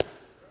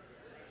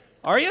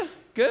Are you?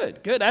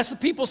 Good, good. Ask the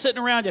people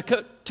sitting around you,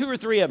 two or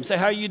three of them, say,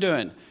 how are you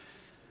doing?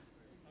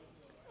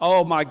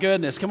 Oh, my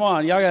goodness. Come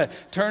on. Y'all got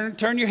to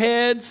turn your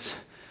heads,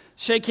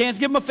 shake hands,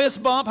 give them a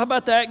fist bump. How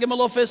about that? Give them a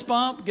little fist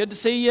bump. Good to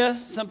see you,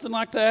 something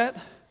like that.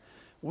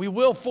 We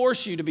will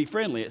force you to be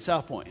friendly at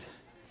South Point.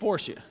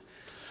 Force you.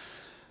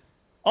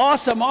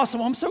 Awesome, awesome.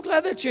 Well, I'm so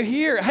glad that you're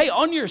here. Hey,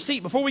 on your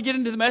seat, before we get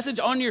into the message,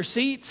 on your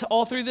seats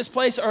all through this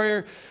place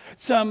are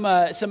some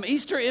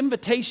Easter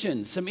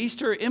invitations, some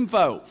Easter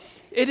info.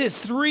 It is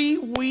 3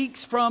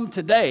 weeks from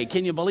today.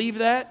 Can you believe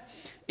that?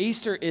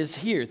 Easter is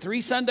here. 3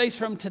 Sundays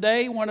from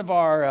today, one of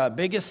our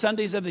biggest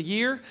Sundays of the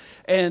year.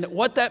 And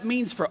what that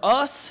means for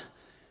us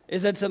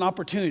is it's an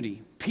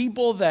opportunity.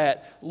 People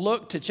that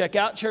look to check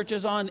out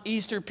churches on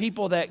Easter,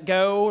 people that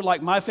go,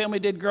 like my family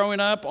did growing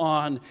up,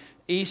 on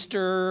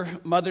Easter,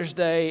 Mother's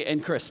Day,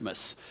 and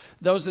Christmas.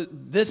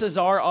 This is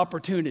our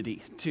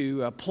opportunity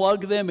to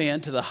plug them in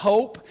to the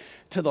hope,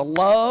 to the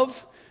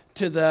love,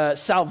 to the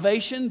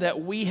salvation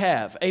that we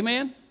have.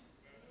 Amen?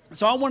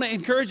 So I want to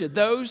encourage you.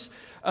 There's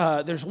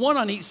one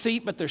on each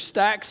seat, but there's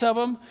stacks of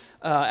them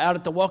out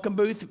at the welcome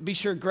booth. Be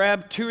sure to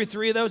grab 2 or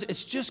 3 of those.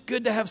 It's just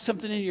good to have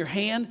something in your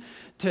hand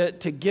to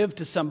give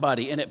to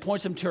somebody. And it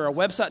points them to our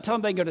website. Tell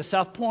them they can go to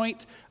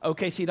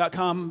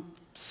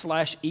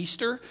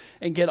southpointokc.com/Easter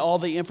and get all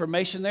the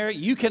information there.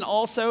 You can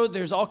also,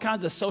 there's all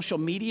kinds of social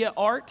media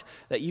art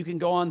that you can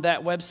go on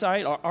that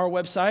website, our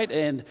website,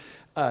 and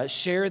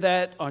share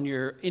that on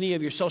any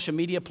of your social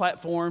media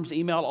platforms,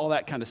 email, all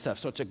that kind of stuff.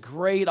 So it's a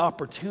great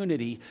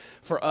opportunity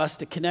for us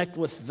to connect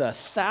with the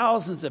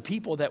thousands of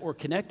people that we're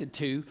connected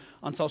to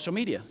on social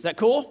media. Is that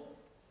cool?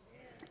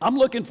 I'm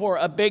looking for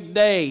a big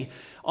day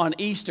on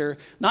Easter,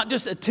 not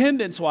just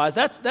attendance-wise.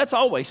 That's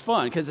always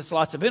fun because it's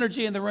lots of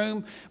energy in the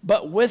room.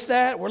 But with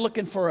that, we're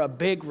looking for a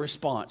big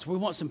response. We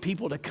want some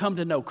people to come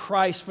to know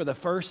Christ for the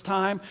first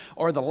time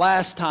or the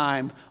last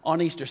time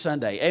on Easter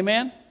Sunday.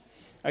 Amen?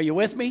 Are you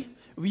with me?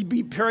 Will you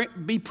be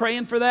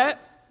praying for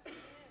that?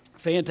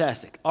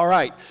 Fantastic. All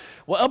right.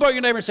 Well, elbow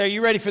your neighbor and say, are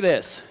you ready for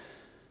this?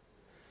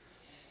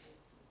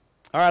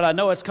 All right, I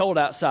know it's cold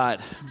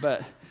outside,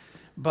 but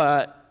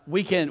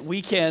we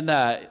can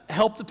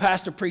help the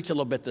pastor preach a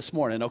little bit this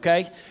morning,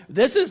 okay?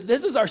 This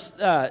is our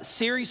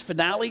series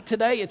finale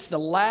today. It's the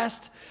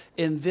last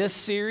in this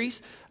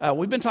series.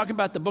 We've been talking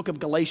about the book of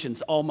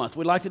Galatians all month.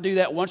 We like to do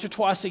that once or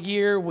twice a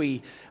year.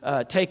 We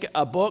take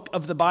a book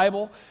of the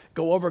Bible,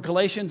 go over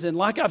Galatians, and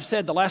like I've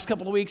said the last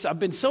couple of weeks, I've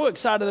been so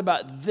excited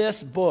about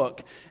this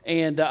book,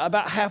 and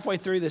about halfway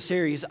through the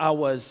series, I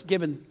was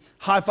giving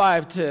high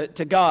five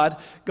to God,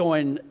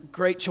 going,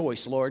 great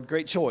choice, Lord,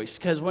 great choice.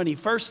 Because when I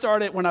first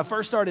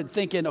started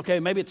thinking, okay,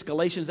 maybe it's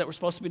Galatians that we're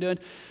supposed to be doing,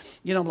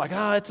 I'm like,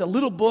 it's a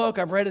little book.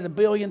 I've read it 1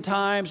 billion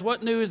times.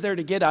 What new is there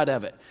to get out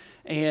of it?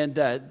 And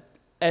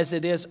as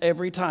it is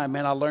every time,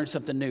 man, I learn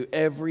something new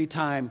every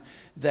time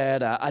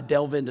that I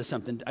delve into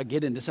something, I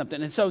get into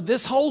something. And so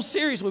this whole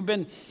series, we've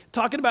been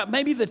talking about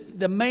maybe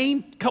the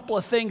main couple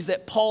of things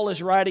that Paul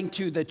is writing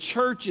to the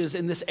churches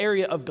in this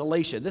area of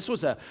Galatia. This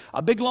was a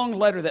big, long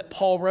letter that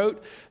Paul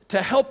wrote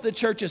to help the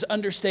churches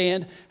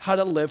understand how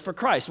to live for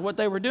Christ. What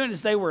they were doing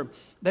is they were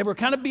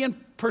kind of being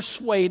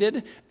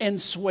persuaded and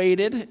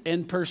swayed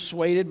and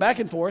persuaded back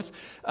and forth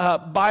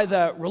by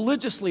the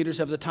religious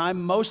leaders of the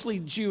time, mostly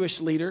Jewish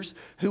leaders,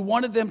 who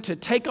wanted them to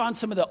take on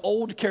some of the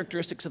old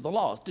characteristics of the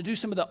law, to do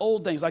some of the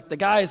old things, like the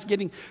guy is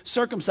getting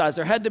circumcised.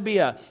 There had to be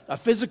a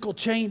physical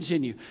change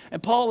in you.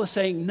 And Paul is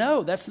saying,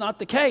 no, that's not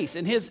the case.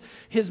 And his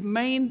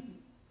main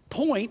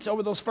points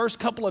over those first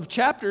couple of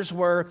chapters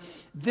were,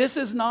 this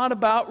is not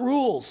about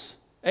rules.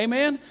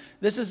 Amen?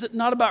 This is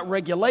not about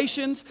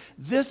regulations.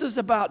 This is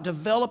about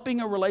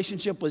developing a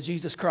relationship with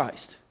Jesus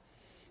Christ.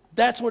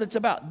 That's what it's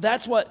about.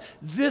 That's what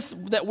this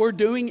that we're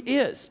doing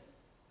is.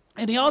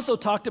 And he also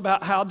talked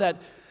about how that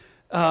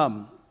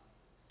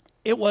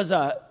it was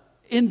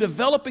in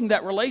developing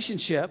that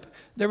relationship,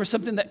 there was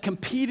something that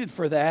competed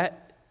for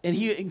that, and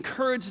he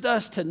encouraged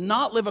us to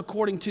not live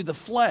according to the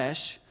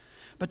flesh,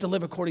 but to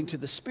live according to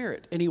the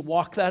Spirit. And he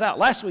walked that out.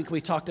 Last week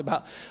we talked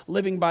about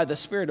living by the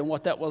Spirit and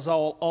what that was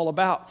all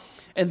about.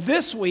 And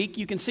this week,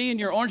 you can see in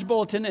your orange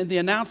bulletin and the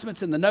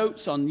announcements and the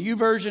notes on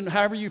YouVersion,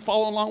 however you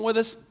follow along with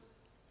us,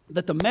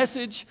 that the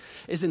message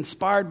is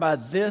inspired by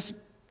this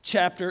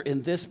chapter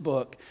in this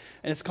book,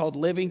 and it's called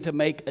Living to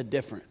Make a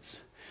Difference.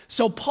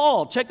 So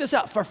Paul, check this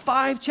out, for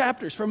 5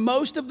 chapters, for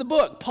most of the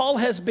book, Paul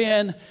has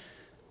been,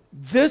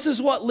 this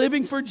is what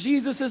living for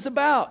Jesus is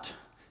about.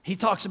 He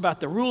talks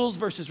about the rules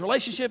versus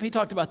relationship. He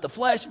talked about the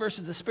flesh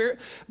versus the Spirit.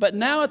 But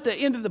now at the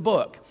end of the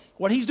book,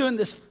 what he's doing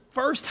this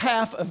first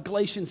half of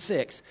Galatians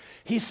 6,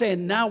 he's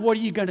saying, now what are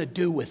you going to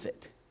do with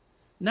it?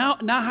 Now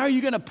how are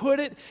you going to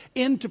put it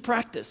into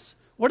practice?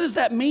 What does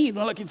that mean?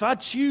 Well, look, if I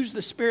choose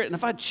the Spirit and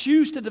if I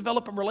choose to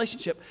develop a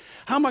relationship,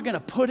 how am I going to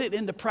put it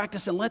into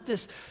practice and let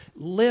this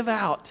live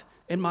out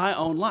in my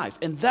own life?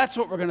 And that's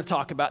what we're going to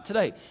talk about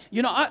today.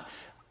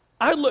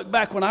 I look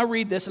back when I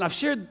read this, and I've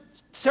shared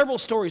several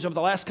stories over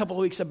the last couple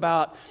of weeks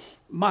about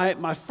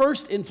my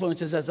first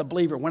influences as a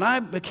believer. When I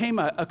became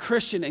a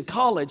Christian in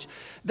college,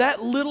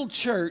 that little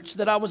church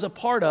that I was a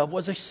part of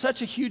was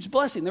such a huge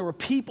blessing. There were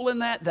people in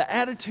that, the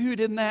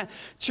attitude in that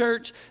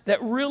church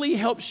that really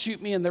helped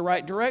shoot me in the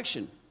right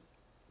direction.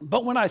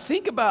 But when I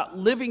think about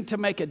living to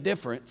make a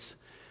difference,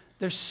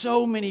 there's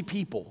so many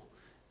people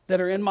that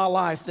are in my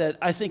life that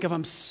I think of.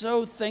 I'm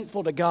so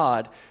thankful to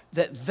God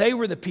that they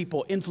were the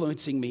people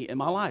influencing me in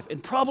my life.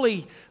 And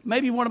probably,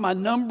 maybe one of my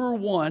number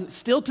one,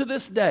 still to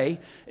this day,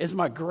 is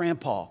my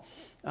grandpa.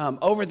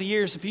 Over the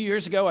years, a few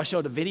years ago, I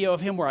showed a video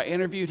of him where I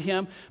interviewed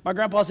him. My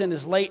grandpa's in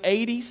his late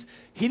 80s.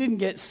 He didn't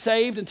get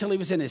saved until he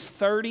was in his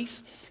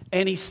 30s.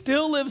 And he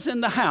still lives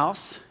in the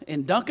house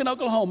in Duncan,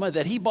 Oklahoma,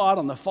 that he bought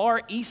on the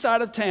far east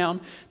side of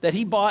town, that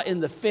he bought in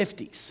the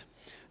 50s.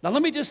 Now,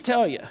 let me just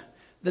tell you,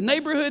 the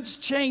neighborhood's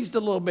changed a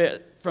little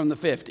bit from the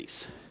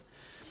 50s.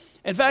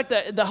 In fact,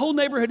 the whole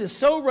neighborhood is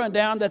so run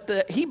down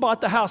that he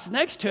bought the house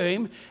next to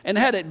him and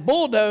had it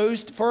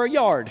bulldozed for a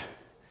yard.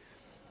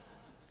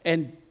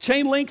 And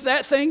chain link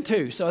that thing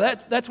too. So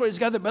that's what he's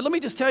got there. But let me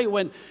just tell you,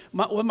 when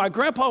my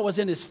grandpa was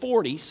in his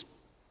 40s,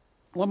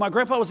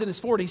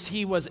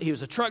 he was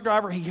a truck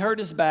driver. He hurt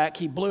his back.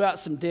 He blew out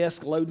some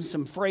disc loading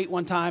some freight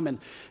one time and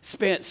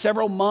spent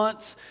several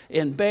months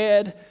in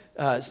bed.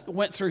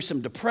 Went through some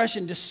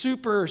depression, just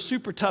super,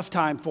 super tough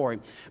time for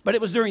him. But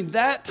it was during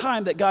that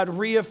time that God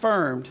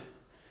reaffirmed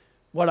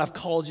what I've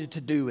called you to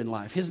do in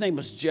life. His name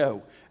was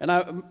Joe.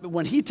 And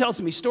when he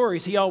tells me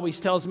stories, he always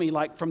tells me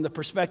like from the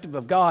perspective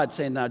of God,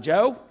 saying, now,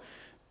 Joe,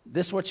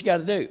 this is what you got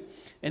to do.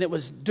 And it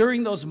was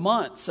during those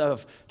months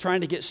of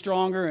trying to get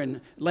stronger and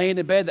laying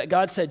in bed that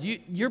God said,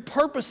 your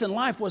purpose in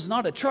life was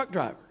not a truck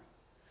driver.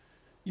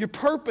 Your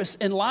purpose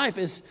in life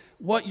is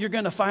what you're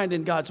going to find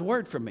in God's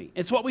word from me.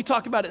 It's what we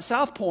talk about at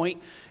South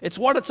Point. It's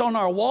it's on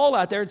our wall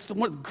out there. It's the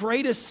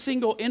greatest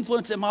single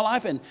influence in my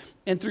life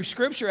and through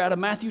scripture out of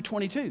Matthew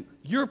 22.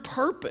 Your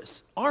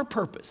purpose, our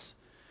purpose,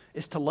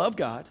 is to love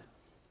God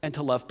and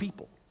to love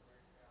people.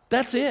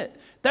 That's it.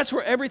 That's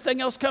where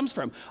everything else comes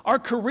from. Our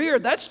career,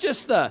 that's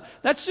just the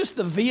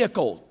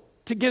vehicle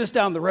to get us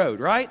down the road,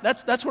 right?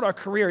 That's what our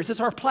career is. It's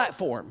our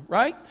platform,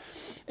 right?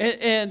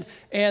 And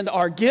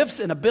our gifts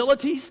and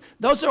abilities,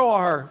 those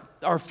are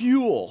our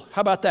fuel.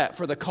 How about that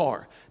for the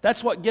car?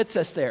 That's what gets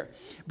us there.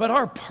 But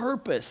our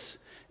purpose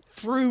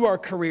through our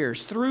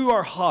careers, through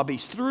our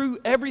hobbies, through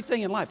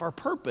everything in life, our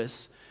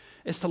purpose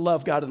is to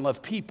love God and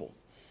love people.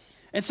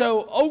 And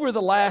so over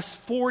the last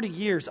 40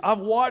 years, I've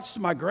watched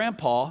my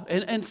grandpa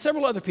and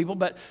several other people,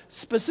 but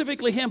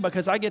specifically him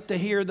because I get to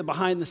hear the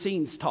behind the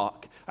scenes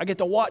talk. I get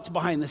to watch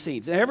behind the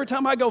scenes. And every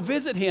time I go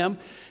visit him,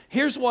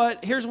 here's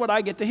what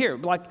I get to hear.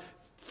 Like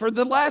for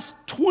the last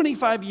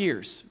 25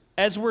 years,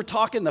 as we're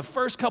talking the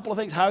first couple of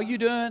things, how are you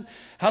doing?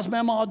 How's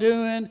Mama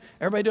doing?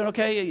 Everybody doing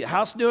okay?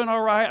 House doing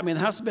all right? I mean,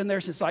 the house has been there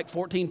since like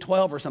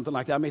 1412 or something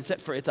like that. I mean, it's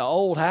an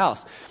old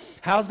house.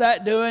 How's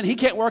that doing? He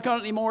can't work on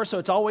it anymore, so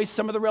it's always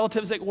some of the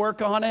relatives that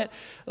work on it.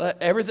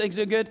 Everything's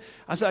doing good.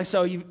 I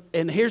said,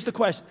 and here's the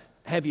question.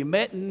 Have you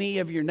met any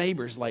of your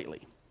neighbors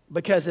lately?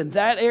 Because in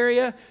that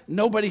area,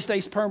 nobody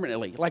stays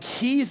permanently. Like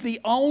he's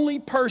the only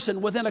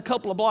person within a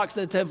couple of blocks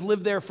that have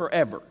lived there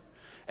forever.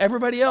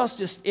 Everybody else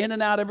just in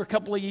and out every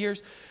couple of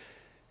years.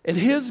 And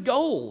his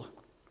goal,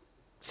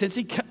 since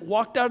he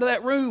walked out of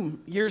that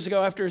room years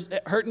ago after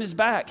hurting his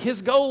back,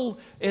 his goal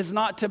is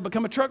not to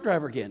become a truck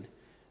driver again.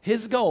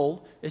 His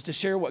goal is to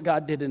share what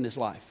God did in his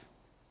life.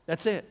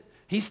 That's it.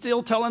 He's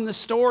still telling the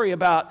story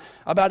about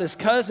his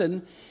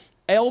cousin,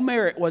 El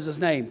Merritt was his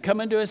name,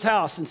 come into his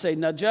house and say,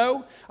 now,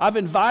 Joe, I've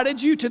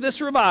invited you to this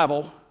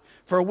revival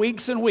for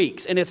weeks and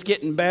weeks, and it's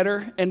getting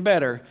better and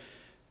better.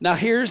 Now,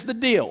 here's the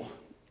deal.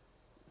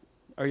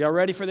 Are y'all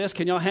ready for this?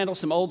 Can y'all handle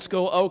some old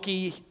school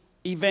Okie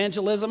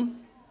evangelism?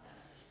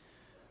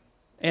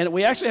 And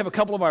we actually have a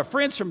couple of our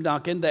friends from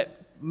Duncan that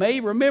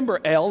may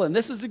remember El, and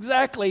this is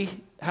exactly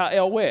how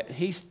El went.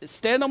 He's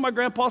standing on my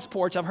grandpa's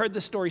porch. I've heard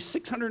this story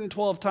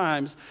 612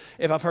 times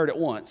if I've heard it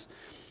once.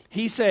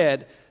 He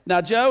said, now,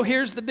 Joe,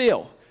 here's the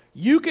deal.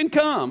 You can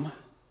come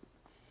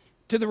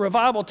to the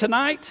revival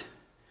tonight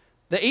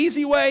the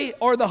easy way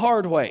or the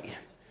hard way.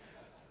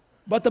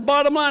 But the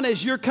bottom line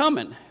is you're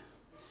coming.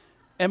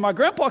 And my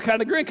grandpa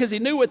kind of grinned because he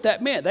knew what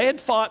that meant. They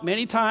had fought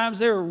many times.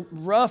 They were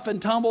rough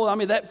and tumble. I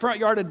mean, that front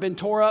yard had been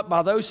tore up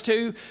by those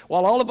two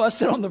while all of us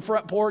sat on the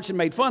front porch and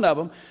made fun of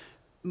them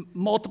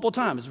multiple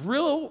times.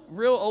 Real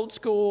old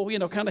school,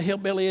 kind of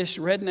hillbilly-ish,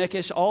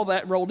 redneck-ish, all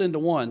that rolled into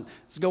one.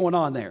 It's going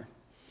on there.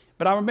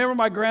 But I remember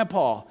my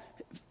grandpa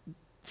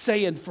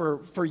saying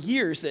for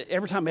years that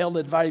every time El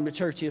invited him to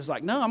church, he was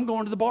like, no, I'm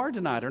going to the bar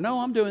tonight, or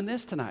no, I'm doing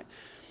this tonight.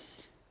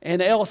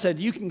 And El said,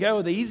 you can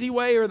go the easy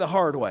way or the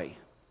hard way.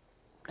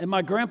 And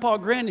my grandpa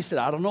grinned. He said,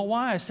 I don't know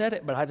why I said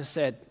it, but I just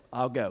said,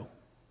 I'll go.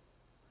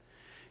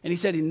 And he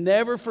said he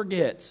never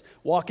forgets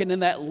walking in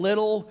that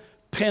little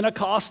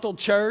Pentecostal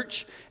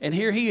church, and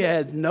here he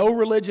had no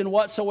religion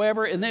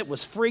whatsoever, and it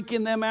was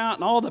freaking them out,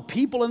 and all the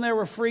people in there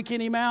were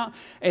freaking him out.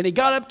 And he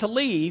got up to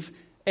leave,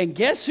 and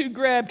guess who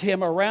grabbed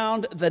him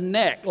around the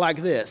neck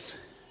like this?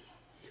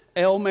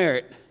 El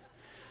Merritt.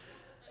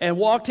 and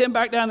walked him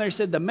back down there. He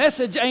said, the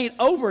message ain't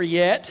over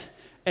yet,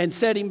 and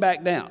set him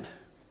back down.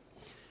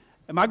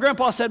 And my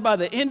grandpa said by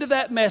the end of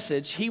that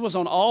message, he was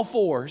on all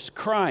fours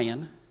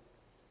crying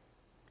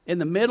in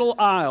the middle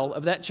aisle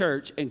of that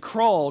church and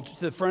crawled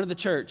to the front of the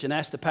church and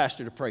asked the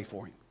pastor to pray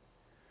for him.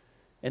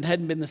 And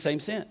hadn't been the same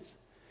since.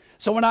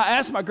 So when I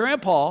asked my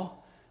grandpa,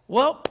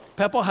 well,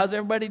 Peppa, how's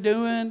everybody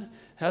doing?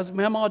 How's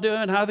Mama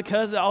doing? How's the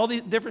cousin? All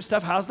the different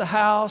stuff. How's the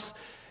house?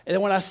 And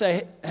then when I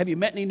say, have you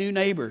met any new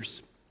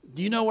neighbors?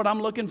 Do you know what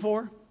I'm looking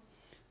for?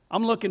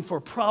 I'm looking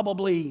for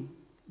probably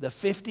the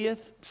 50th,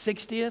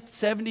 60th,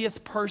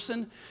 70th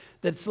person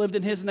that's lived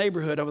in his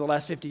neighborhood over the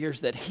last 50 years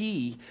that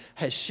he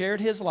has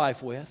shared his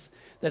life with,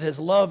 that has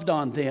loved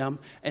on them,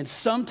 and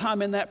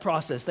sometime in that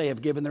process they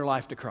have given their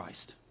life to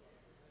Christ.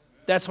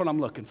 That's what I'm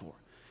looking for.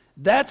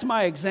 That's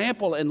my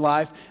example in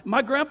life.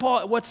 My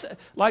grandpa,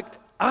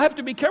 I have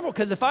to be careful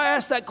because if I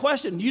ask that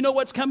question, do you know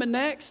what's coming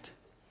next?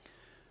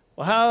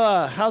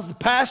 Well, how's the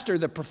pastor,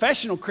 the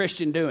professional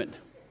Christian doing?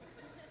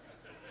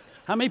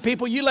 How many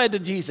people you led to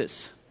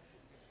Jesus?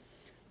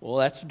 Well,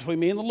 that's between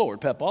me and the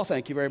Lord, Pepaw.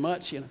 Thank you very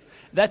much.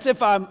 That's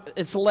if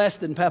it's less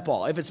than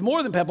Pepaw. If it's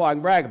more than Pepaw, I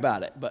can brag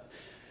about it. But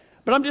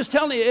I'm just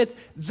telling you,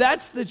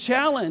 that's the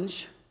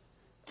challenge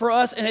for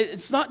us. And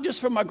it's not just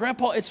from my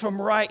grandpa, it's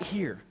from right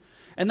here.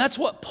 And that's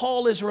what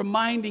Paul is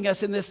reminding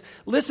us in this.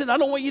 Listen, I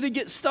don't want you to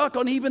get stuck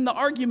on even the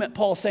argument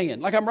Paul's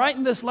saying. Like I'm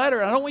writing this letter,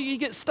 and I don't want you to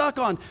get stuck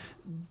on,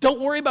 don't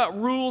worry about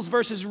rules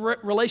versus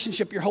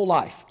relationship your whole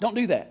life. Don't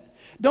do that.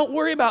 Don't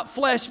worry about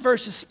flesh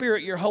versus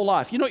spirit your whole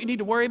life. You know what you need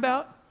to worry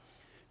about?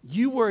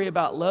 You worry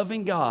about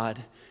loving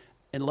God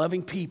and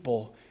loving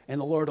people, and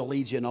the Lord will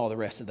lead you in all the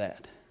rest of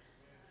that.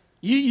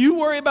 You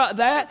worry about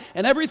that,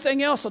 and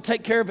everything else will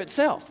take care of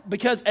itself.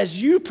 Because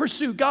as you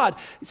pursue God,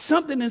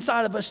 something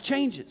inside of us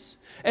changes.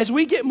 As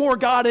we get more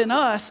God in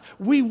us,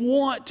 we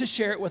want to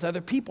share it with other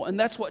people, and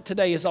that's what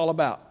today is all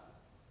about.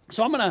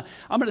 So I'm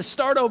gonna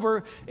start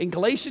over in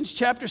Galatians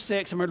chapter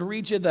 6. I'm going to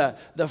read you the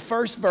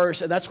first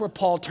verse, and that's where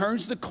Paul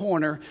turns the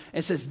corner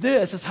and says,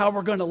 this is how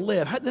we're going to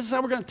live. This is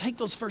how we're going to take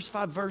those first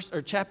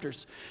 5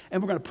 chapters,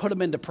 and we're going to put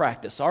them into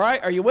practice. All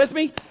right? Are you with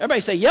me?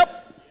 Everybody say,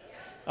 yep.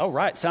 All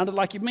right. Sounded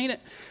like you mean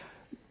it.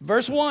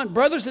 Verse 1,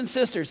 brothers and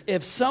sisters,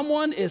 if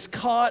someone is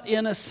caught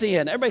in a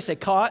sin, everybody say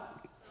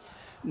caught.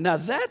 Now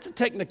that's a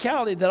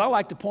technicality that I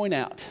like to point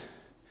out.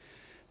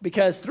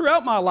 Because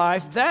throughout my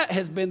life, that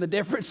has been the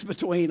difference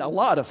between a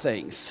lot of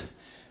things.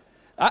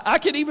 I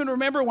can even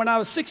remember when I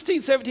was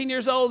 16, 17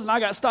 years old and I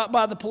got stopped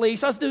by the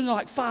police. I was doing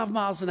like 5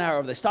 miles an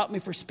hour. They stopped me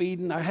for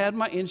speeding. I had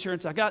my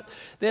insurance. I got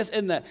this.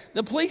 And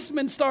the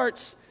policeman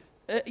starts,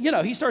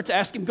 he starts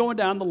asking, going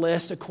down the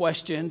list of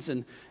questions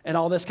and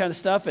all this kind of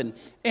stuff. And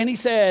he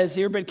says,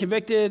 you ever been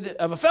convicted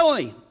of a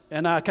felony?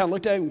 And I kind of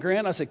looked at him and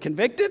grinned. I said,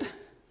 convicted?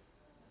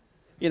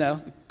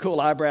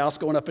 Cool eyebrows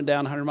going up and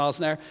down 100 miles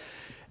an hour.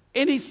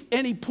 And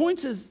he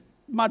points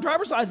my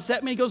driver's license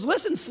at me. He goes,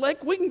 listen,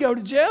 Slick, we can go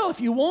to jail if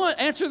you want.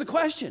 Answer the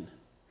question.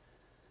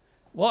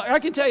 Well, I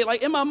can tell you,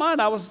 like in my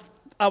mind, I was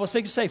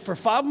fixing to say, for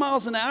 5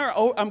 miles an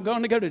hour, I'm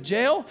going to go to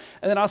jail.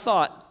 And then I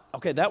thought,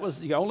 okay, that was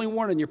the only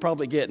warning you're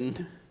probably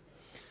getting.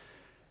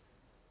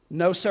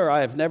 No, sir, I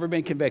have never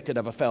been convicted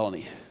of a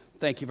felony.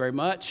 Thank you very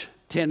much.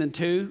 10 and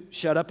 2,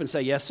 shut up and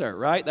say, yes, sir,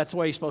 right? That's the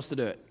way you're supposed to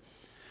do it.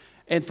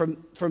 And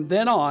from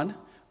then on,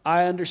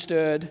 I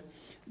understood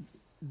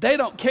they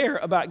don't care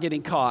about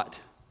getting caught.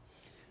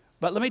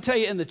 But let me tell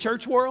you, in the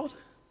church world,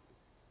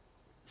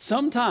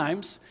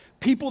 sometimes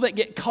people that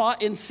get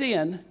caught in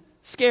sin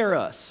scare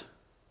us.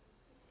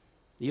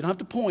 You don't have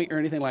to point or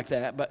anything like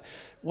that, but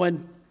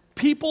when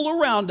people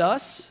around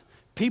us,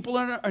 people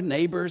in our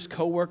neighbors,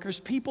 coworkers,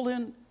 people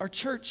in our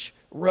church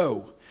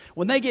row,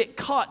 when they get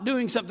caught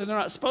doing something they're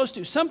not supposed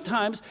to,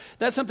 sometimes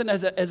that's something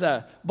as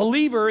a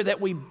believer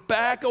that we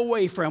back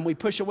away from, we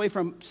push away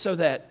from so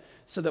that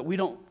we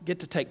don't get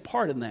to take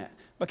part in that.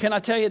 But can I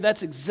tell you,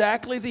 that's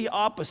exactly the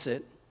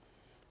opposite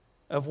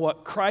of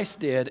what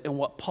Christ did and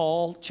what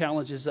Paul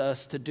challenges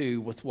us to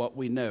do with what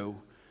we know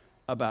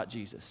about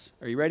Jesus.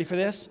 Are you ready for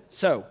this?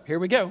 So, here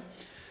we go.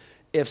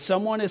 If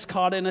someone is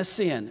caught in a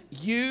sin,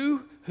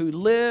 you who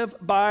live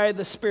by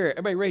the Spirit,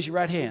 everybody raise your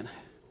right hand.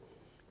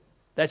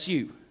 That's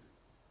you.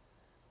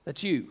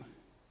 That's you.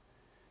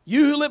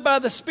 You who live by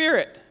the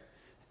Spirit.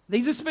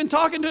 He's just been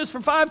talking to us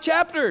for 5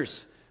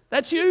 chapters.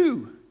 That's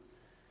you.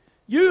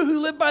 You who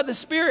live by the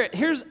Spirit,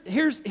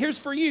 here's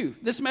for you.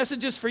 This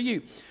message is for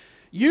you.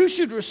 You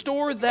should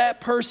restore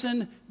that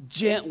person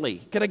gently.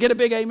 Can I get a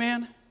big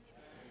amen?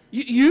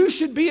 You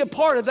should be a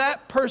part of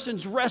that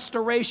person's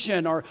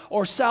restoration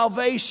or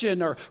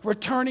salvation or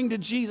returning to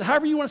Jesus.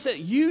 However you want to say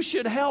it, you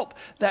should help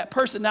that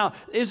person. Now,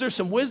 is there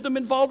some wisdom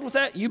involved with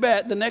that? You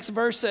bet. The next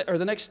verse or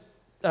the next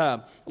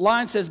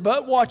line says,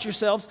 but watch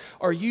yourselves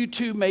or you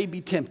too may be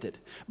tempted.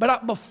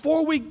 But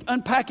before we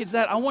unpackage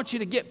that, I want you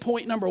to get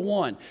point number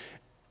 1.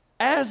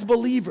 As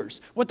believers,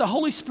 with the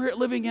Holy Spirit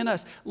living in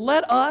us,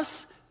 let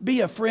us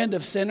be a friend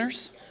of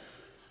sinners.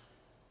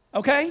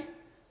 Okay?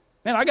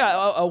 Man, I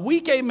got a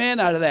weak amen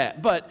out of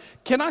that. But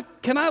can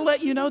I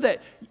let you know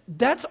that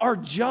that's our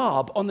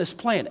job on this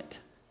planet?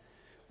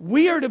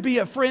 We are to be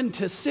a friend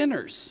to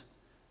sinners.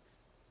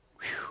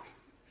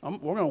 We're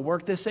going to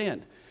work this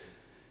in.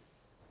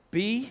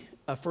 Be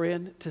a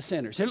friend to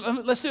sinners. Here,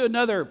 let's do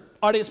another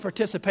audience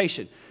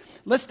participation.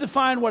 Let's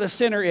define what a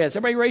sinner is.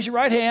 Everybody raise your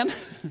right hand.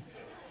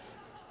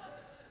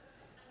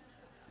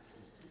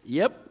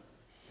 Yep.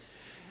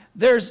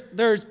 There's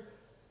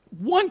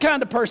one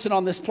kind of person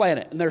on this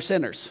planet, and they're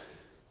sinners.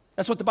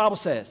 That's what the Bible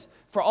says.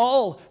 For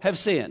all have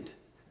sinned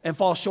and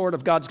fall short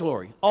of God's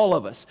glory. All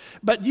of us.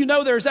 But you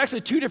know there's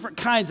actually two different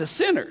kinds of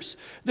sinners.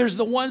 There's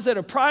the ones that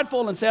are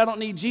prideful and say, I don't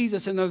need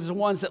Jesus, and there's the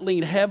ones that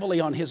lean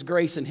heavily on his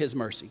grace and his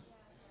mercy.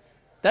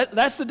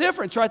 That's the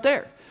difference right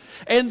there.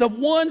 And the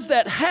ones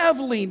that have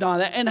leaned on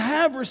that and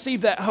have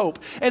received that hope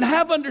and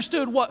have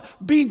understood what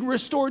being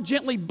restored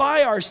gently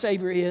by our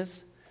Savior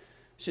is,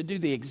 should do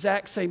the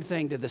exact same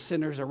thing to the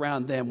sinners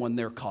around them when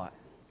they're caught.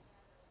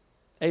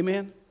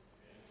 Amen?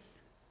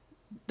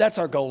 That's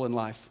our goal in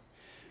life.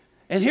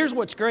 And here's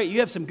what's great. You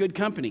have some good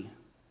company.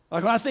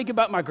 Like when I think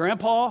about my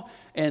grandpa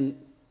and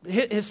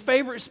his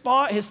favorite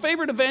spot, his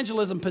favorite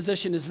evangelism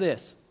position is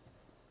this.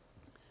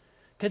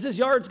 Because his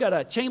yard's got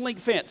a chain link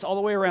fence all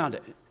the way around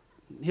it.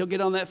 He'll get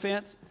on that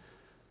fence.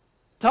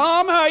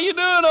 Tom, how you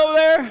doing over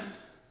there?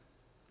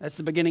 That's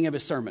the beginning of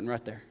his sermon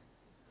right there.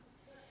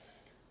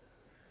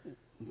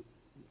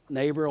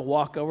 Neighbor will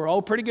walk over.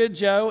 Oh, pretty good,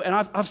 Joe. And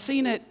I've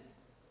seen it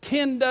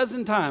 10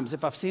 dozen times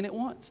if I've seen it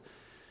once.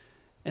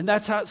 And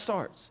that's how it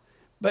starts.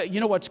 But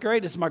you know what's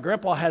great is my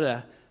grandpa had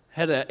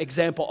an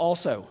example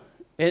also.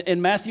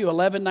 In Matthew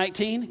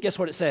 11:19, guess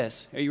what it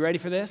says? Are you ready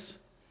for this?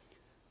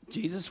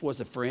 Jesus was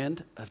a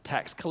friend of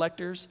tax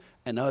collectors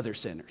and other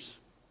sinners.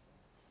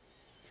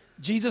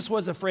 Jesus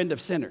was a friend of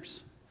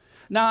sinners.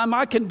 Now, am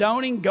I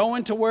condoning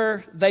going to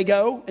where they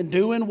go and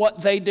doing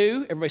what they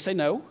do? Everybody say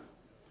no.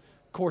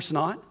 Of course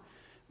not.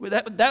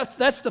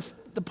 That's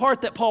the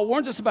part that Paul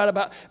warns us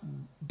about,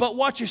 but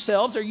watch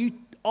yourselves, or you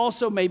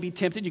also may be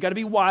tempted. You got to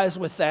be wise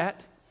with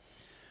that.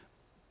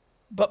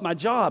 But my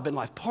job in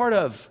life, part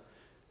of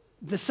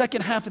the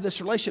second half of this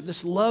relationship,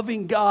 this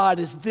loving God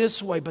is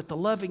this way, but the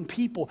loving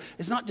people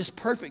is not just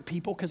perfect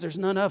people, because there's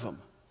none of them.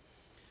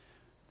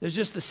 There's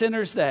just the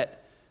sinners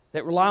that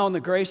rely on the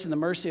grace and the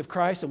mercy of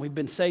Christ, and we've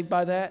been saved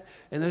by that.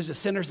 And there's the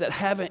sinners that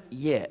haven't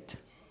yet,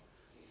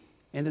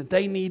 and that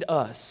they need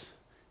us.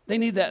 They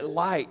need that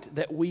light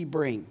that we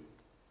bring.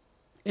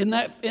 In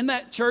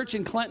that church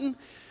in Clinton,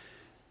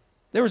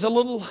 there was a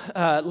little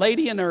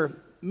lady in her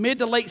mid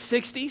to late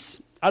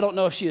 60s. I don't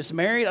know if she is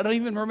married. I don't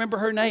even remember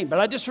her name, but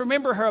I just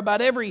remember her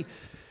about every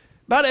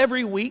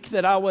week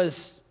that I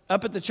was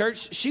up at the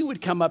church. She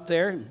would come up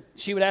there and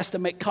she would ask to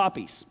make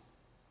copies.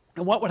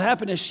 And what would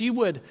happen is she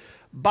would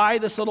buy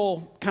this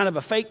little kind of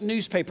a fake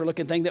newspaper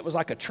looking thing that was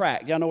like a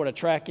tract. Y'all know what a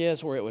tract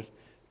is, where it would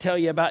tell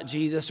you about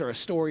Jesus or a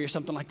story or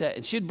something like that.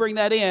 And she'd bring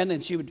that in,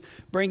 and she would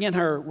bring in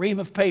her ream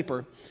of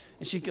paper,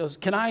 and she goes,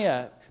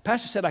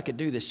 Pastor said I could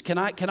do this. Can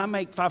I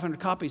make 500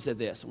 copies of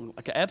this? And we're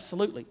like,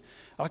 absolutely.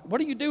 I'm like,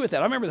 what do you do with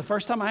that? I remember the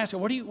first time I asked her,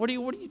 what do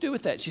you do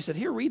with that? She said,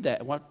 here, read that.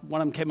 And one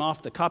of them came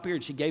off the copier,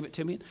 and she gave it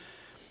to me.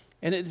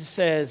 And it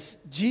says,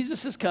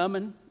 Jesus is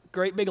coming,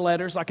 great big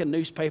letters like a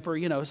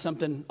newspaper,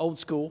 something old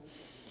school.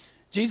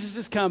 Jesus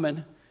is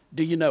coming.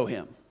 Do you know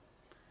him?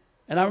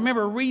 And I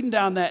remember reading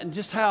down that and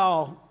just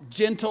how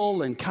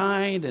gentle and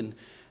kind and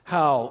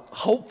how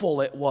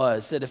hopeful it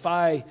was that if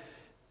I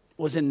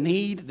was in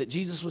need, that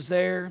Jesus was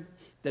there,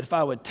 that if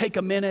I would take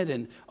a minute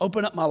and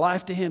open up my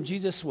life to him,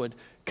 Jesus would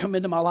come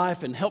into my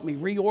life and help me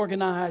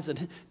reorganize.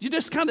 And you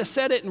just kind of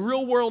said it in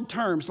real world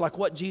terms, like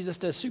what Jesus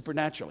does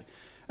supernaturally.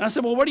 And I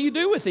said, well, what do you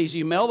do with these?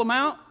 You mail them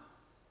out?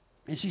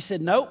 And she said,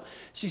 nope.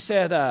 She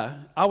said,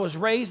 I was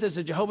raised as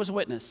a Jehovah's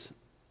Witness.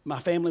 My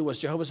family was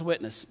Jehovah's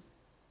Witness.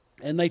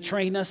 And they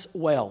train us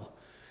well.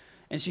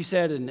 And she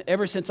said, and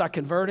ever since I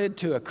converted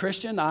to a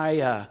Christian,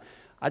 I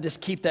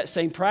just keep that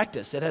same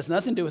practice. It has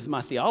nothing to do with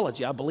my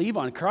theology. I believe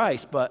on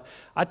Christ, but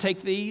I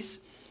take these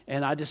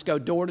and I just go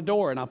door to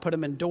door, and I'll put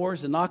them in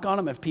doors and knock on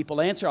them. If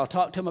people answer, I'll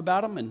talk to them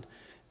about them,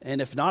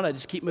 and if not, I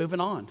just keep moving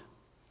on.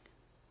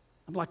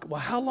 I'm like, well,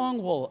 how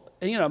long will,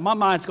 my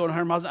mind's going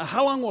 100 miles an hour.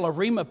 How long will a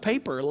ream of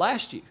paper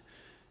last you?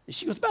 And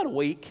she goes, about a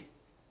week.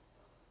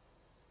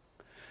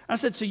 I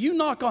said, so you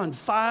knock on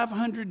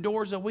 500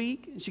 doors a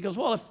week? And she goes,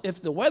 well,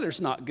 if the weather's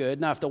not good.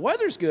 Now, if the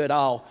weather's good,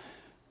 I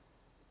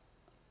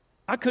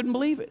couldn't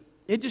believe it.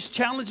 It just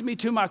challenged me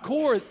to my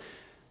core.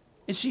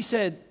 And she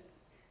said,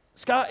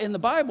 Scott, in the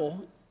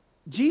Bible,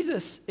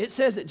 it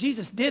says that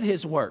Jesus did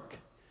his work.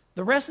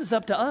 The rest is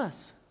up to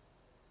us.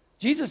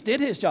 Jesus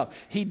did his job.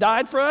 He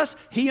died for us,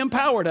 he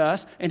empowered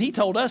us, and he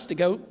told us to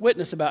go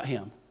witness about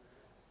him.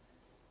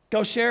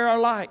 Go share our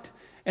light.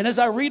 And as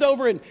I read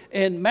over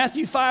in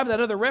Matthew 5, that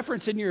other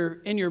reference in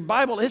your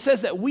Bible, it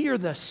says that we are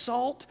the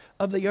salt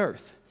of the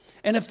earth.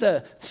 And if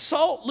the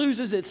salt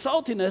loses its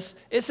saltiness,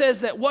 it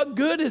says that what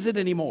good is it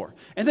anymore?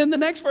 And then the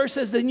next verse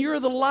says, then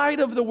you're the light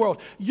of the world.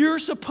 You're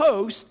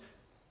supposed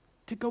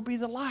to go be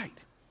the light.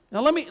 Now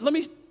let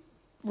me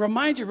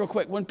remind you real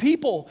quick. When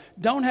people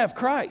don't have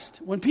Christ,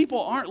 when people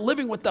aren't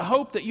living with the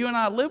hope that you and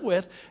I live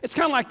with, it's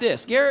kind of like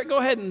this. Garrett, go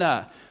ahead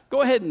and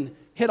Go ahead and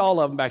hit all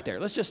of them back there.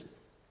 Let's just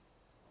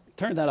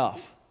turn that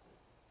off.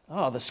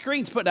 Oh, the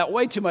screen's putting out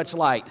way too much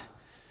light.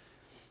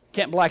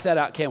 Can't black that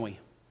out, can we?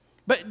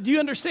 But do you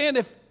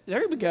understand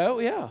there we go,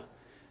 yeah.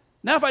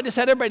 Now if I just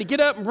had everybody get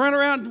up and run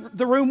around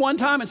the room one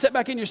time and sit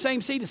back in your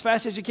same seat as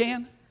fast as you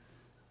can,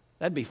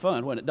 that'd be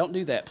fun, wouldn't it? Don't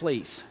do that,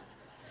 please.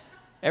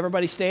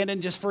 Everybody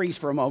standing, just freeze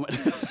for a moment.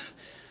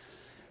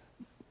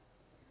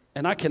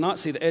 And I cannot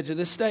see the edge of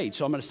this stage,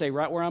 so I'm going to stay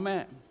right where I'm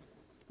at.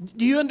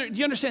 Do you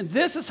understand?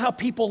 This is how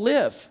people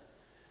live.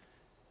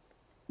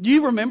 Do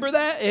you remember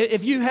that?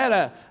 If you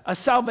had a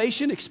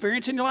salvation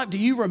experience in your life, do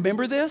you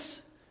remember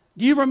this?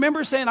 Do you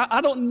remember saying,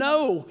 I don't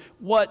know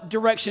what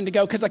direction to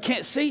go because I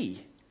can't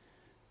see?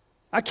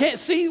 I can't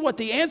see what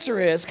the answer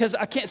is because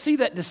I can't see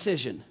that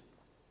decision.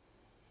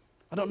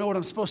 I don't know what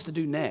I'm supposed to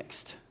do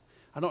next.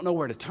 I don't know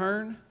where to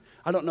turn.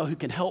 I don't know who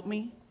can help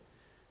me.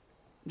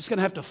 I'm just going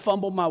to have to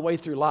fumble my way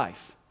through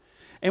life.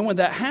 And when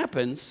that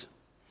happens,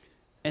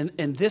 and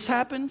this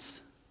happens,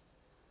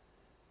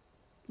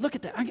 look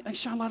at that. I can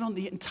shine light on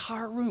the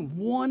entire room.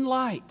 One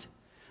light.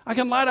 I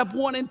can light up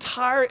one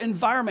entire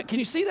environment. Can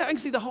you see that? I can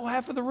see the whole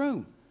half of the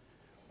room.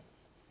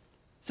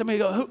 Somebody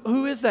go,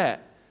 who is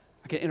that?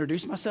 I can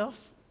introduce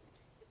myself.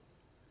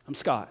 I'm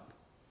Scott.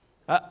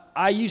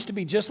 I used to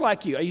be just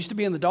like you. I used to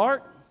be in the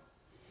dark.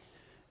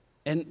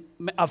 And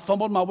I've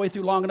fumbled my way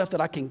through long enough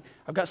that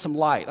I've got some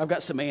light. I've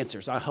got some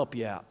answers. I'll help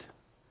you out.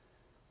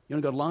 You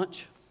want to go to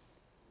lunch?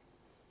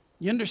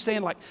 You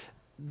understand, like,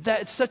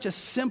 that's such a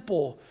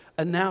simple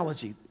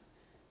analogy.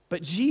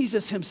 But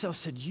Jesus himself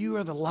said, you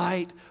are the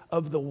light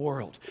of the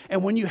world.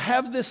 And when you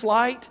have this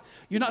light,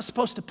 you're not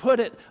supposed to put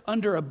it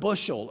under a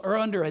bushel or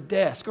under a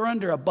desk or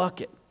under a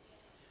bucket.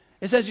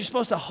 It says you're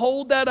supposed to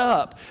hold that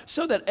up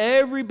so that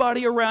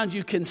everybody around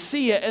you can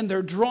see it and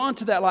they're drawn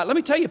to that light. Let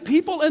me tell you,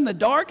 people in the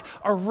dark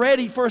are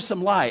ready for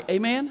some light.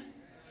 Amen?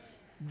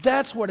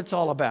 That's what it's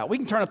all about. We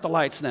can turn up the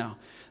lights now.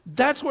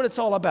 That's what it's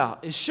all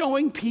about, is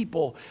showing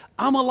people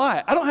I'm a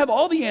light. I don't have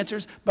all the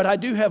answers, but I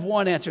do have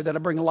one answer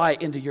that'll bring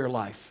light into your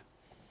life.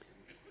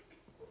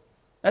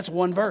 That's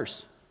one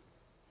verse.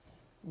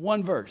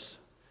 One verse.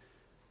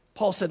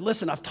 Paul said,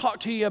 listen, I've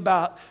talked to you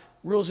about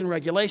rules and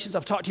regulations.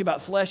 I've talked to you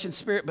about flesh and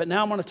spirit, but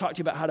now I'm going to talk to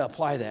you about how to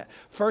apply that.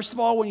 First of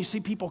all, when you see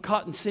people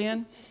caught in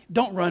sin,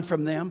 don't run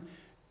from them.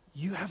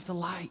 You have the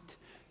light.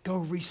 Go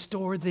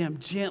restore them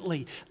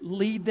gently.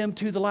 Lead them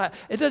to the light.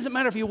 It doesn't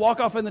matter if you walk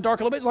off in the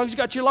dark a little bit, as long as you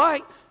got your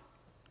light.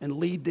 And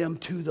lead them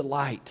to the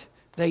light.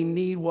 They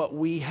need what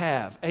we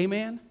have.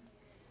 Amen?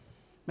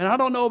 Man, I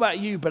don't know about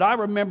you, but I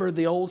remember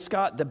the old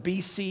Scott, the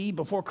BC,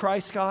 before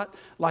Christ Scott,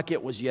 like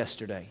it was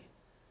yesterday.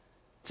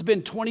 It's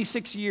been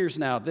 26 years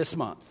now this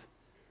month.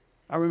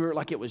 I remember it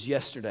like it was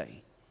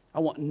yesterday. I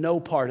want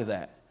no part of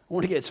that. I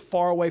want to get as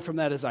far away from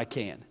that as I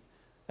can.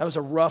 That was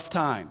a rough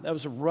time. That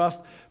was a rough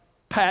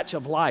patch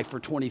of life for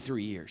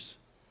 23 years.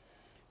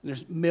 And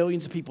there's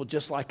millions of people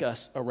just like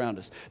us around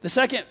us. The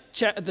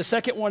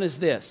second one is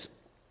this.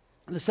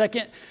 The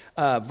second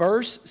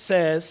verse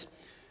says,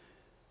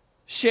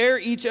 share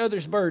each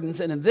other's burdens,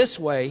 and in this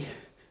way,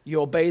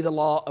 you obey the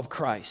law of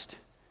Christ.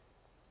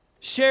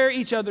 Share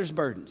each other's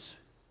burdens.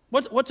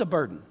 What's a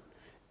burden?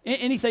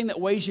 Anything that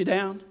weighs you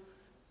down?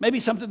 Maybe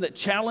something that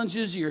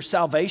challenges your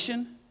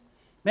salvation?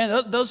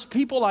 Man, those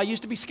people I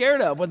used to be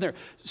scared of when they're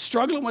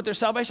struggling with their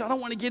salvation. I don't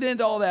want to get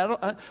into all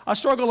that. I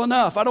struggle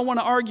enough. I don't want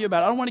to argue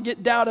about it. I don't want to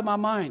get doubt in my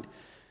mind.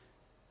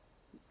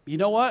 You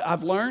know what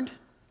I've learned?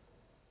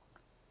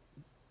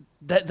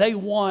 That they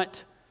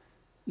want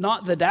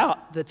not the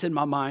doubt that's in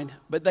my mind,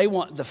 but they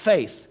want the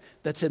faith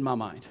that's in my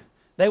mind.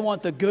 They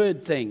want the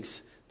good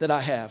things that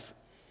I have.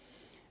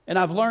 And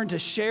I've learned to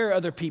share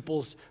other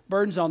people's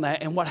burdens on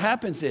that. And what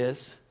happens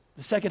is,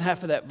 the second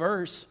half of that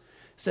verse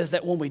says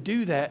that when we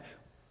do that,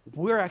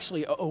 we're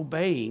actually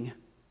obeying,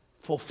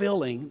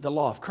 fulfilling the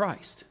law of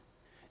Christ.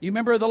 You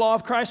remember the law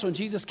of Christ when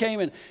Jesus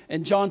came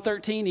in John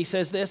 13, he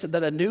says this,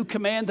 that a new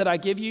command that I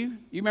give you.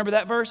 You remember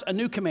that verse? A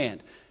new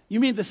command. You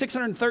mean the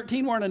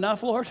 613 weren't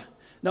enough, Lord?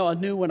 No, a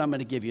new one I'm going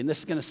to give you. And this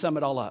is going to sum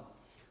it all up.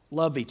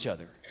 Love each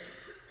other.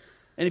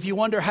 And if you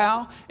wonder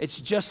how, it's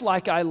just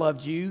like I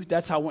loved you.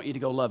 That's how I want you to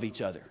go love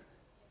each other.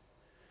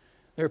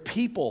 There are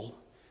people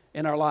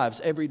in our lives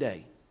every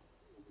day.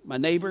 My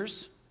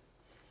neighbors,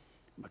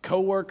 my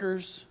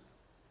coworkers,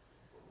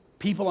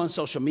 people on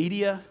social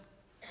media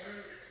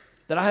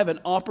that I have an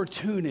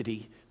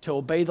opportunity to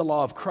obey the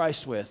law of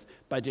Christ with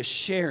by just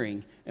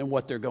sharing in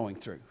what they're going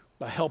through,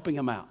 by helping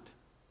them out.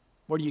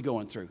 What are you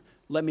going through?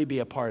 Let me be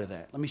a part of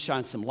that. Let me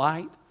shine some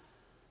light.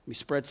 Let me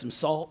spread some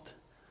salt.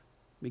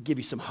 Let me give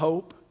you some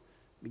hope.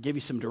 Let me give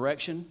you some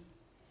direction.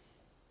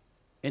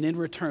 And in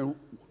return,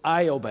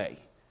 I obey.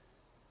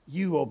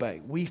 You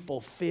obey. We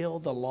fulfill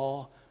the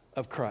law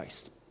of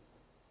Christ.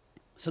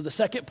 So the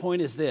second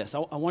point is this.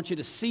 I want you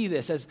to see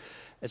this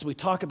as we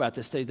talk about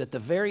this today, that the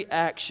very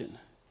action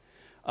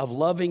of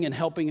loving and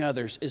helping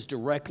others is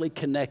directly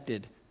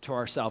connected to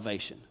our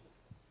salvation.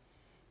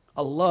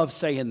 I love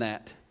saying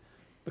that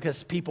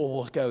because people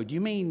will go, do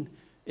you mean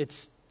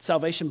it's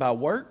salvation by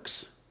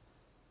works?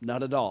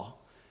 Not at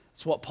all.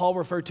 It's what Paul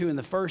referred to in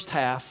the first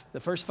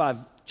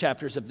 5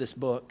 chapters of this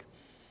book.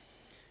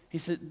 He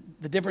said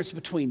the difference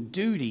between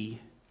duty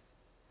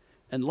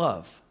and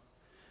love.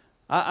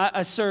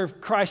 I serve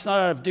Christ not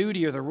out of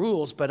duty or the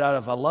rules, but out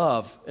of a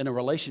love and a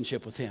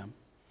relationship with him.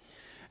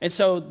 And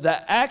so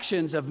the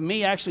actions of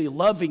me actually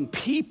loving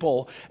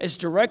people is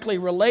directly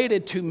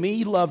related to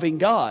me loving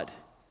God.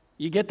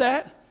 You get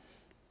that?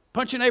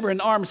 Punch your neighbor in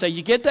the arm and say,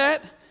 you get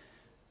that?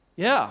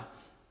 Yeah.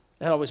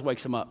 That always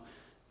wakes them up.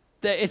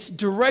 That it's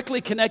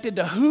directly connected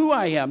to who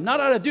I am, not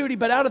out of duty,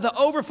 but out of the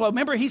overflow.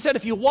 Remember, he said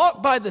if you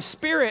walk by the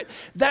Spirit,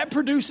 that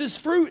produces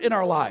fruit in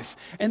our life.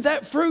 And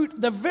that fruit,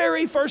 the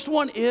very first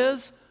one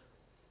is,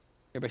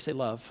 everybody say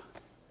love.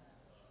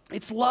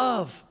 It's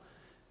love.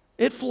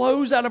 It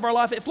flows out of our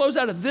life. It flows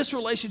out of this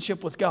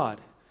relationship with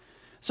God.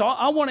 So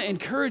I want to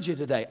encourage you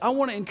today. I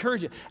want to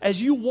encourage you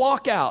as you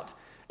walk out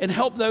and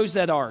help those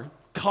that are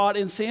caught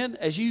in sin,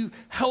 as you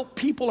help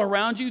people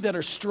around you that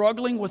are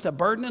struggling with a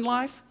burden in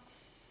life,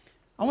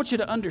 I want you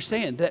to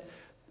understand that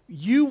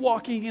you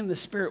walking in the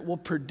Spirit will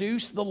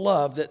produce the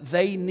love that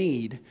they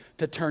need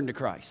to turn to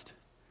Christ.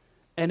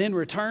 And in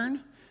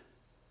return,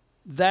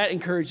 that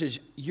encourages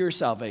your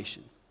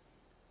salvation.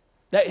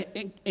 That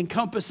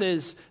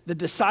encompasses the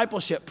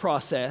discipleship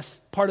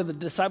process, part of the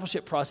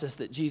discipleship process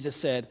that Jesus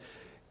said,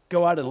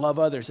 go out and love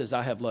others as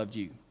I have loved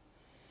you.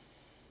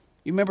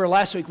 You remember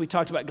last week we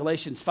talked about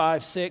Galatians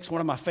 5:6,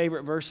 one of my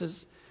favorite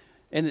verses.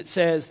 And it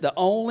says, the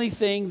only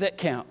thing that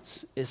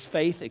counts is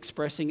faith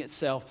expressing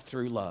itself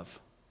through love.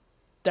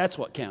 That's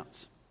what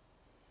counts.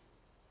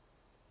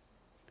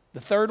 The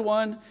third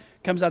one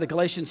comes out of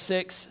Galatians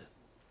 6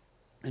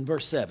 and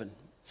verse 7. It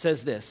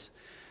says this,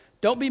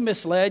 don't be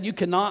misled. You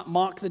cannot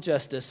mock the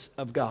justice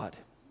of God.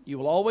 You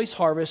will always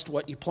harvest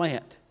what you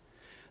plant.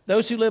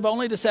 Those who live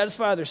only to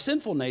satisfy their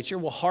sinful nature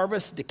will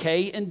harvest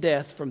decay and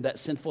death from that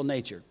sinful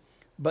nature.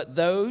 But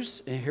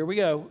those, and here we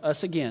go,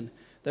 us again,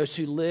 those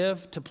who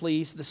live to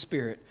please the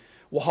Spirit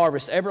will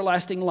harvest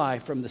everlasting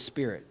life from the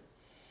Spirit.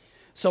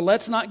 So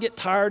let's not get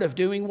tired of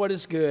doing what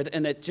is good,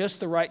 and at just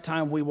the right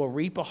time we will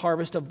reap a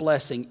harvest of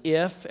blessing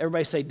if,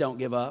 everybody say don't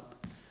give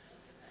up,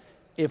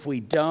 if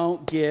we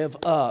don't give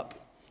up.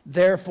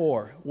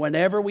 Therefore,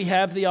 whenever we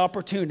have the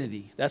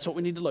opportunity, that's what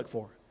we need to look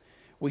for,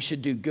 we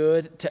should do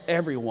good to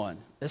everyone,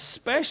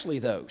 especially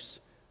those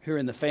who are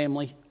in the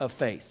family of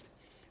faith.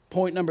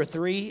 Point number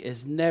 3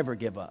 is never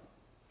give up.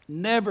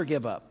 Never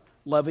give up.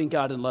 Loving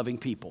God and loving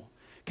people.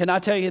 Can I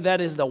tell you that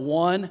is the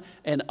one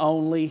and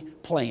only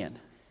plan?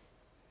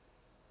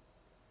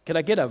 Can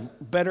I get a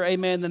better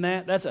amen than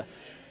that? That's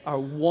our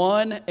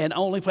one and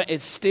only plan.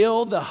 It's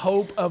still the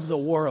hope of the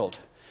world.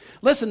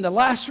 Listen, the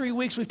last 3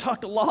 weeks we've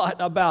talked a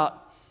lot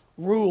about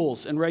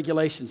rules and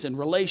regulations and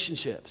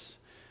relationships.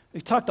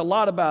 We've talked a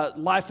lot about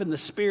life in the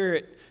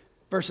Spirit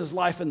versus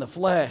life in the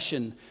flesh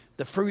and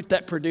the fruit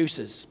that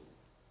produces.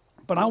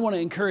 But I want to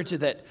encourage you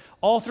that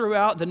all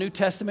throughout the New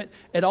Testament,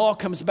 it all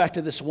comes back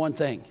to this one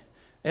thing.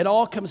 It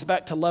all comes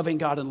back to loving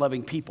God and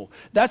loving people.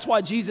 That's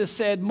why Jesus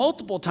said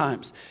multiple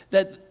times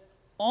that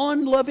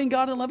on loving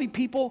God and loving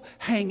people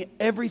hang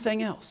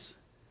everything else.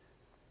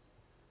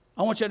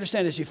 I want you to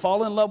understand, as you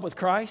fall in love with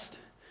Christ,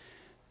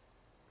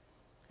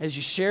 as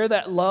you share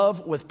that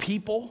love with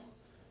people,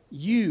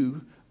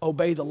 you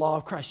obey the law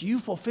of Christ. You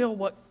fulfill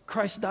what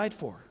Christ died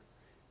for.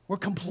 We're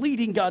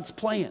completing God's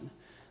plan.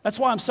 That's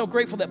why I'm so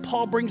grateful that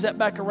Paul brings that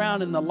back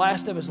around in the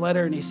last of his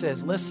letter, and he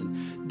says,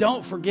 listen,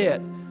 don't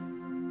forget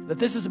that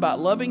this is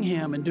about loving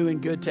him and doing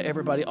good to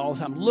everybody all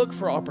the time. Look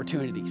for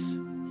opportunities.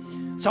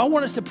 So I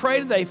want us to pray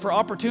today for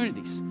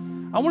opportunities.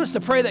 I want us to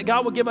pray that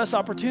God will give us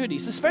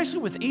opportunities, especially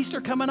with Easter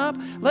coming up.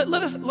 Let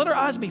our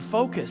eyes be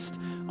focused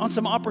on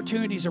some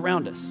opportunities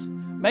around us.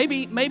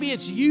 Maybe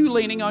it's you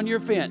leaning on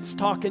your fence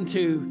talking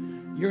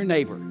to your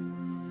neighbor.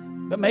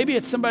 But maybe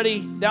it's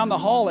somebody down the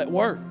hall at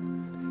work.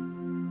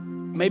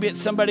 Maybe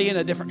it's somebody in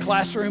a different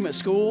classroom at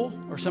school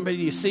or somebody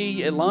you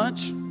see at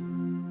lunch.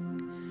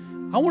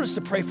 I want us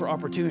to pray for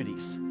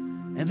opportunities.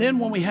 And then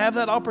when we have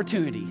that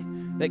opportunity,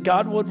 that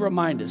God would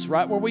remind us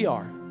right where we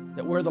are,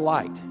 that we're the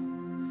light.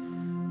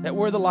 That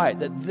we're the light.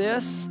 That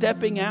this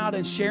stepping out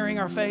and sharing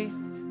our faith,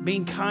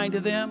 being kind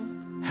to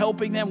them,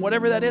 helping them,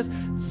 whatever that is,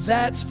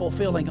 that's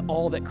fulfilling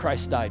all that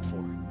Christ died for.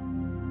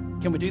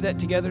 Can we do that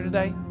together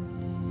today?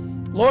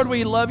 Lord,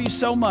 we love you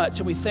so much,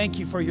 and we thank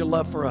you for your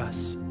love for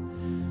us.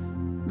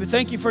 We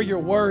thank you for your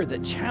word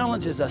that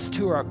challenges us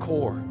to our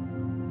core.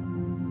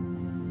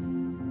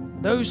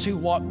 Those who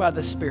walk by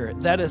the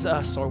Spirit, that is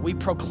us, Lord. We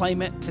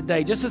proclaim it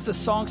today. Just as the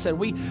song said,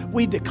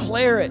 we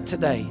declare it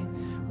today.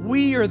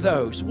 We are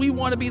those. We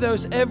want to be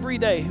those every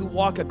day who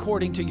walk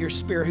according to your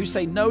Spirit, who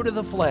say no to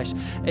the flesh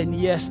and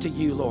yes to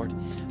you, Lord.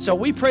 So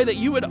we pray that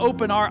you would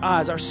open our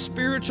eyes, our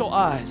spiritual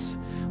eyes.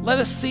 Let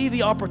us see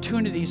the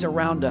opportunities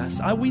around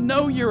us. We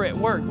know you're at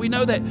work. We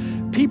know that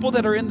people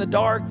that are in the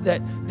dark,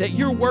 that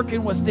you're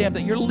working with them,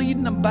 that you're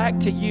leading them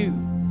back to you,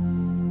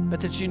 but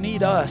that you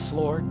need us,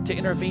 Lord, to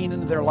intervene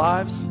into their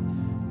lives.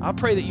 I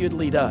pray that you'd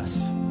lead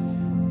us,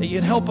 that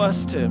you'd help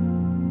us to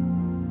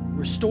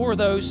restore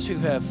those who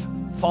have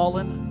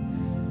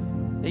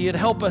fallen, that you'd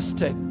help us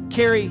to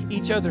carry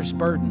each other's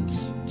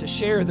burdens, to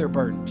share their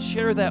burden,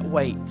 share that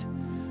weight,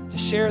 to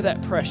share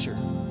that pressure.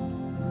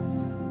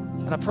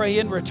 And I pray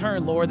in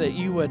return, Lord, that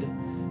you would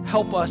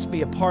help us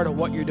be a part of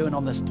what you're doing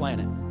on this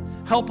planet.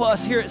 Help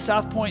us here at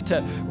South Point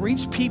to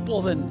reach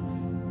people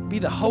and be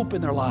the hope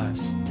in their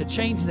lives, to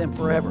change them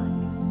forever.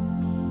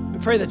 We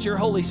pray that your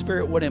Holy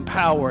Spirit would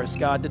empower us,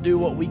 God, to do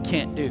what we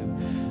can't do.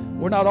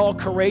 We're not all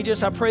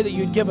courageous. I pray that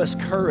you'd give us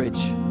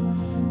courage.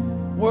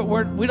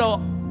 We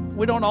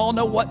don't all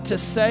know what to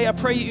say. I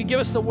pray you'd give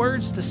us the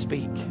words to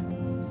speak.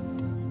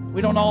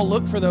 We don't all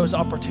look for those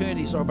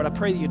opportunities, Lord, but I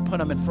pray that you'd put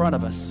them in front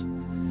of us,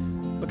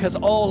 because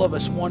all of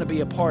us want to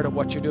be a part of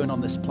what you're doing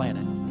on this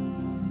planet.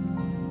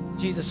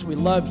 Jesus, we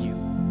love you.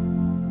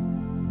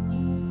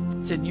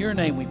 It's in your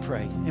name we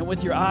pray. And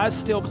with your eyes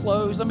still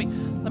closed, let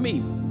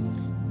me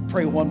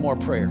pray one more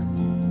prayer.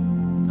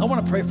 I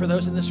want to pray for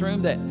those in this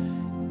room that,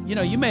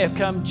 you may have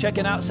come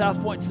checking out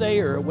South Point today,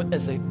 or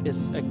as a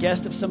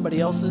guest of somebody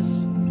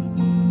else's.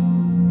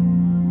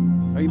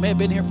 Or you may have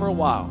been here for a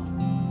while.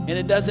 And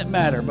it doesn't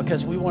matter,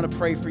 because we want to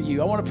pray for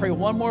you. I want to pray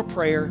one more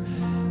prayer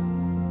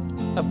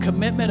of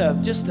commitment,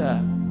 of just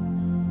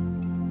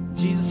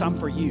Jesus, I'm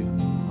for you.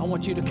 I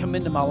want you to come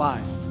into my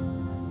life.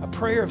 A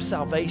prayer of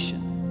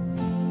salvation.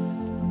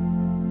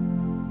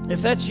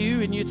 If that's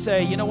you and you'd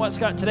say, you know what,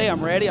 Scott, today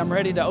I'm ready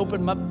to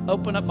open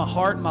up my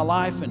heart and my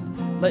life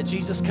and let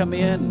Jesus come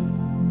in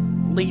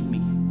and lead me.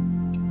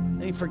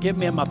 And He'd forgive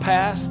me of my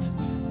past,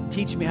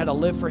 teach me how to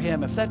live for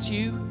Him. If that's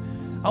you,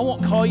 I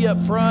won't call you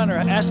up front or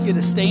ask you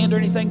to stand or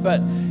anything,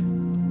 but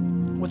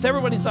with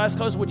everybody's eyes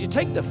closed, would you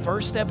take the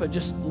first step of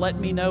just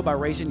letting me know by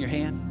raising your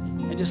hand?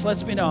 And just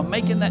lets me know I'm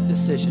making that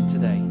decision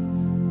today.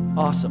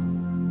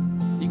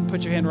 Awesome. You can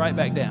put your hand right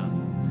back down.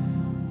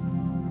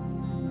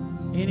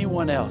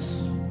 Anyone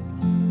else?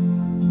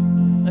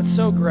 That's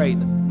so great.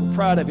 We're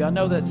proud of you. I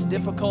know that's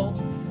difficult.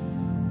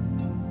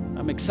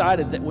 I'm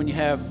excited that when you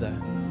have the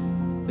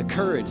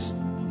courage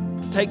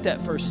to take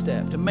that first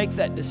step, to make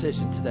that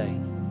decision today.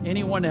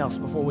 Anyone else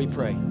before we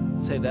pray?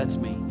 Say, that's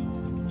me.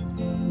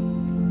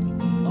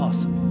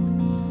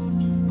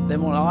 Awesome.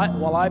 Then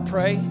while I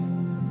pray,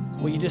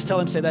 will you just tell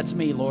Him, say, that's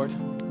me, Lord.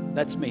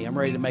 That's me. I'm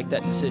ready to make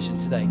that decision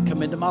today.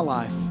 Come into my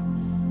life.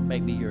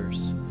 Make me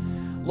yours.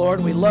 Lord,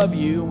 we love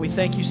you, and we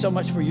thank you so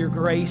much for your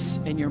grace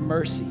and your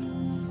mercy.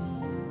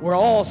 We're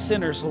all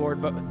sinners,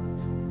 Lord, but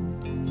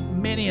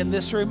many in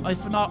this room,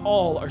 if not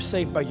all, are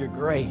saved by your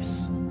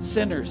grace.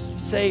 Sinners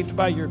saved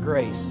by your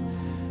grace.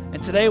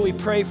 And today we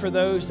pray for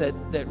those that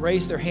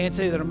raise their hands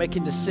today, that are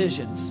making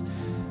decisions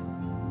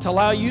to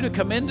allow you to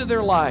come into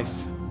their life,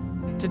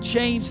 to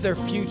change their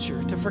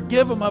future, to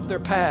forgive them of their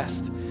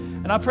past.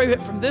 And I pray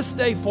that from this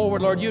day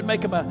forward, Lord, you would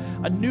make them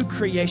a new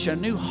creation,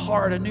 a new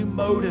heart, a new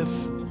motive,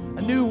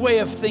 a new way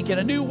of thinking,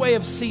 a new way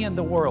of seeing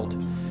the world.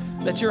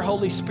 That your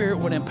Holy Spirit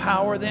would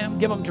empower them,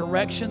 give them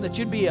direction, that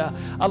you'd be a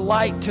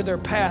light to their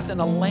path and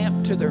a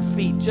lamp to their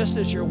feet, just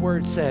as your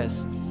word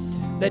says.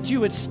 That you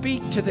would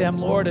speak to them,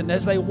 Lord, and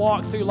as they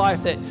walk through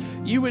life, that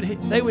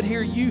they would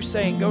hear you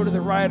saying, go to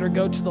the right or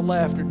go to the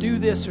left, or do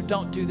this or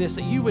don't do this,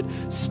 that you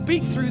would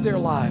speak through their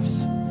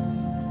lives.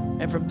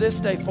 And from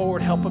this day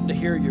forward, help them to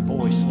hear your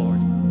voice, Lord.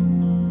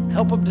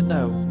 Help them to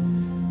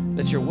know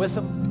that you're with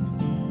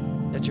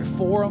them, that you're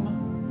for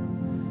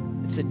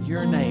them. It's in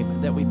your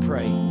name that we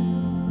pray.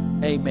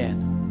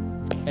 Amen.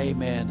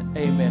 Amen.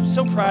 Amen.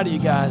 So proud of you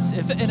guys.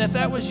 If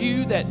that was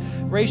you that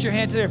raised your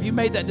hand today, if you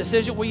made that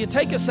decision, will you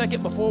take a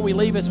second before we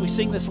leave as we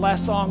sing this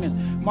last song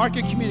and mark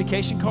your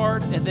communication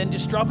card and then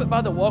just drop it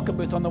by the welcome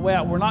booth on the way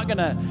out. We're not going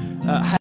to